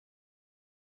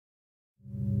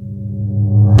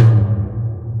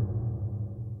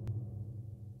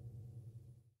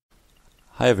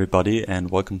Hi everybody and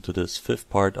welcome to this fifth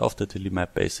part of the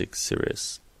TiddlyMap Basics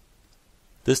series.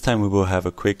 This time we will have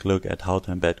a quick look at how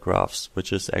to embed graphs,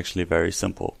 which is actually very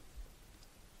simple.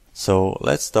 So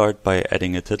let's start by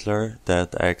adding a tiddler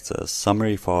that acts as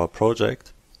summary for our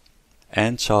project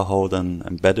and shall hold an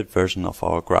embedded version of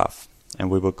our graph, and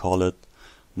we will call it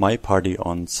My Party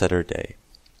on Saturday.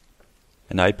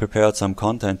 And I prepared some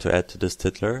content to add to this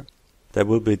tiddler that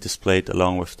will be displayed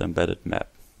along with the embedded map.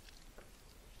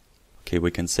 Okay,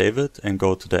 we can save it and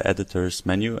go to the editor's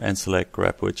menu and select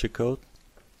grab widget code.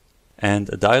 And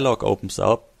a dialog opens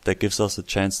up that gives us a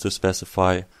chance to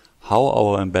specify how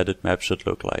our embedded map should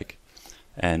look like.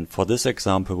 And for this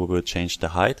example, we will change the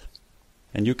height.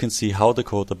 And you can see how the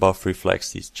code above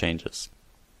reflects these changes.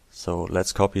 So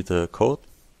let's copy the code.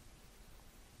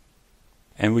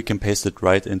 And we can paste it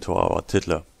right into our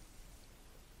tiddler.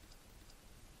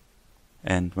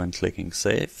 And when clicking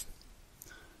save,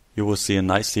 you will see a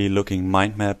nicely looking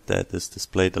mind map that is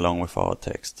displayed along with our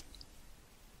text.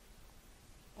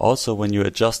 Also, when you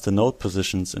adjust the node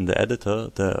positions in the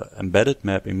editor, the embedded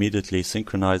map immediately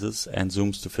synchronizes and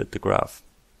zooms to fit the graph.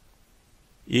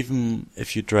 Even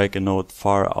if you drag a node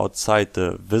far outside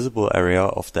the visible area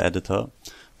of the editor,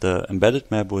 the embedded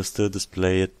map will still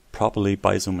display it properly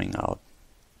by zooming out.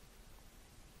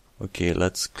 Okay,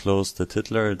 let's close the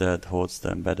tiddler that holds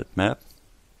the embedded map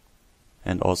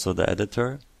and also the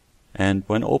editor. And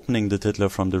when opening the tiddler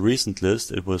from the recent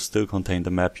list, it will still contain the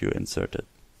map you inserted.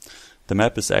 The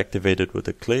map is activated with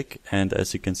a click, and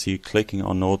as you can see, clicking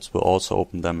on nodes will also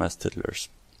open them as tiddlers.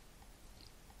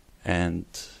 And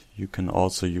you can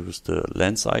also use the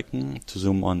lens icon to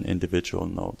zoom on individual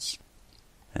nodes.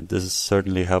 And this is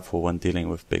certainly helpful when dealing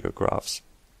with bigger graphs.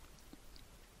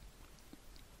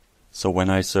 So when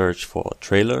I search for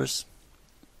trailers,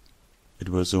 it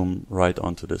will zoom right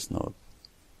onto this node.